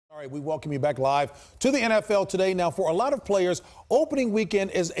All right, we welcome you back live to the NFL today. Now, for a lot of players, opening weekend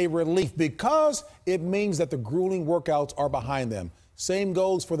is a relief because it means that the grueling workouts are behind them. Same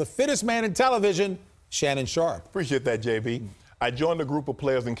goes for the fittest man in television, Shannon Sharpe. Appreciate that, JB. I joined a group of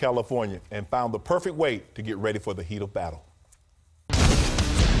players in California and found the perfect way to get ready for the heat of battle.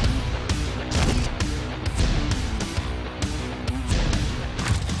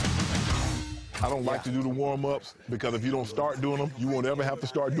 I don't like to do the warm-ups because if you don't start doing them, you won't ever have to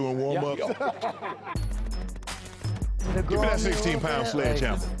start doing warm-ups. Give me that 16-pound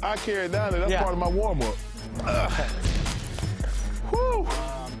sledgehammer. I carry it down there. That's part of my warm-up. Whew.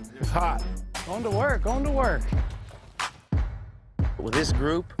 It's hot. Going to work, going to work. With this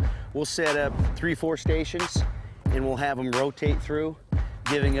group, we'll set up 3-4 stations, and we'll have them rotate through,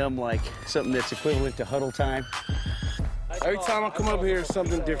 giving them like something that's equivalent to huddle time. Every time I come up here, it's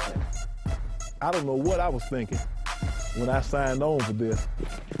something different. I don't know what I was thinking when I signed on for this.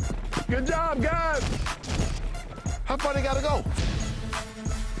 Good job, guys. How far they gotta go?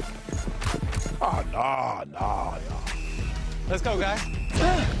 Oh, no. Let's go, guys.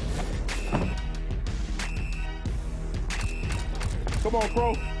 Come on,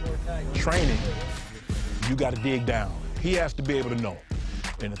 Crow. Training, you got to dig down. He has to be able to know.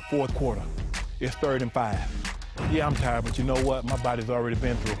 In the fourth quarter, it's 3rd and 5. Yeah, I'm tired, but you know what? My body's already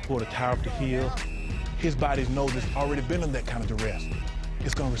been through a quarter tire up the hill. His body knows it's already been in that kind of duress.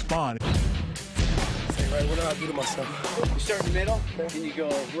 It's going to respond. Say, right, what do I do to myself? You start in the middle, and you go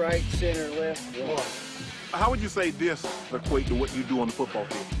right, center, left. How would you say this equate to what you do on the football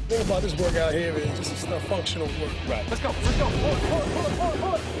field? The thing about this workout here is just a functional work. Right. Let's go, let's go.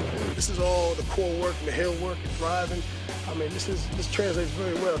 Pull it. This is all the core work, the hill work, the driving. I mean, this translates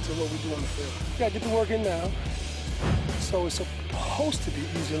very well to what we do on the field. You got to get the work in now. So it's supposed to be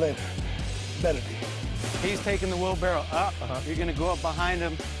easier later. Better be. He's taking the wheelbarrow up. You're going to go up behind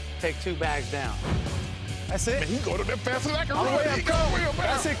him, take 2 bags down. That's it. Man, he go to them faster than I can All the way run. up, Crow.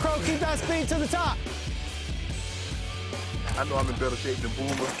 That's it, Crow. Keep that speed to the top. I know I'm in better shape than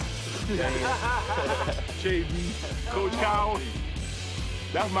Boomer, JB, Coach Kyle.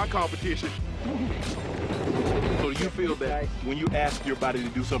 That's my competition. So do you feel that when you ask your body to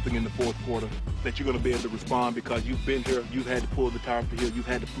do something in the fourth quarter, that you're going to be able to respond because you've been here, you've had to pull the tire off the hill, you've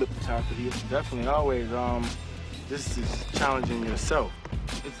had to flip the tire off the hill? Definitely, always. This is challenging yourself.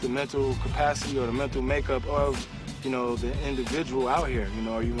 It's the mental capacity or the mental makeup of, the individual out here.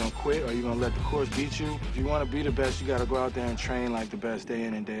 Are you gonna quit? Are you gonna let the course beat you? If you want to be the best, you gotta go out there and train like the best day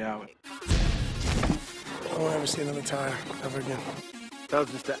in and day out. I won't ever see another tire ever again. That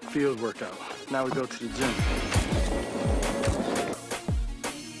was just that field workout. Now we go to the gym.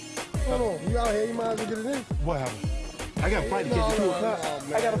 Hold on, you out here, you might as well get it in. What happened? I got a flight to catch at 2 o'clock.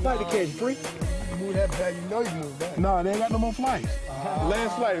 I got a flight to catch, free. You move that back, you know you move back. No, they ain't got no more flights.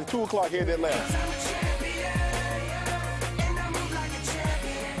 Last flight is 2 o'clock here, that last.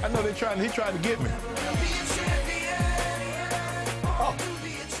 I know he trying to get me. Oh.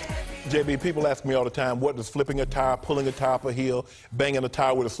 JB, people ask me all the time, what does flipping a tire, pulling a tire up a hill, banging a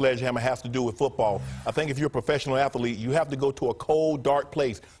tire with a sledgehammer has to do with football? I think if you're a professional athlete, you have to go to a cold, dark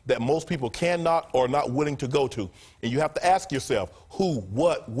place that most people cannot or are not willing to go to. And you have to ask yourself, who,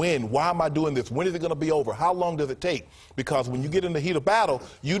 what, when, why am I doing this? When is it going to be over? How long does it take? Because when you get in the heat of battle,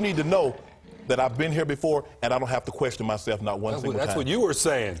 you need to know that I've been here before, and I don't have to question myself not one single time. That's what you were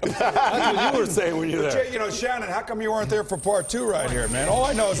saying. That's what you were saying when you were there. Shannon, how come you weren't there for part 2 right here, man? All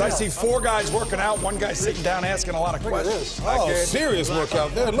I know is I see 4 guys working out, 1 guy sitting down asking a lot of questions. Oh, serious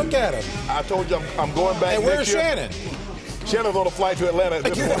workout there. Look at him. I told you I'm going back Hey, where's next year. Shannon? Shannon's on a flight to Atlanta at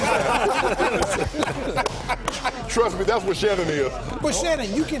this point. Trust me, that's what Shannon is. But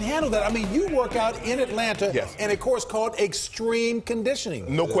Shannon, you can handle that. I mean, you work out in Atlanta in a course called extreme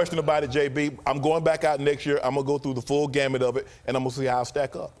conditioning. No question about it, JB. I'm going back out next year. I'm going to go through the full gamut of it, and I'm going to see how I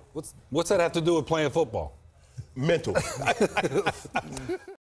stack up. What's that have to do with playing football? Mental.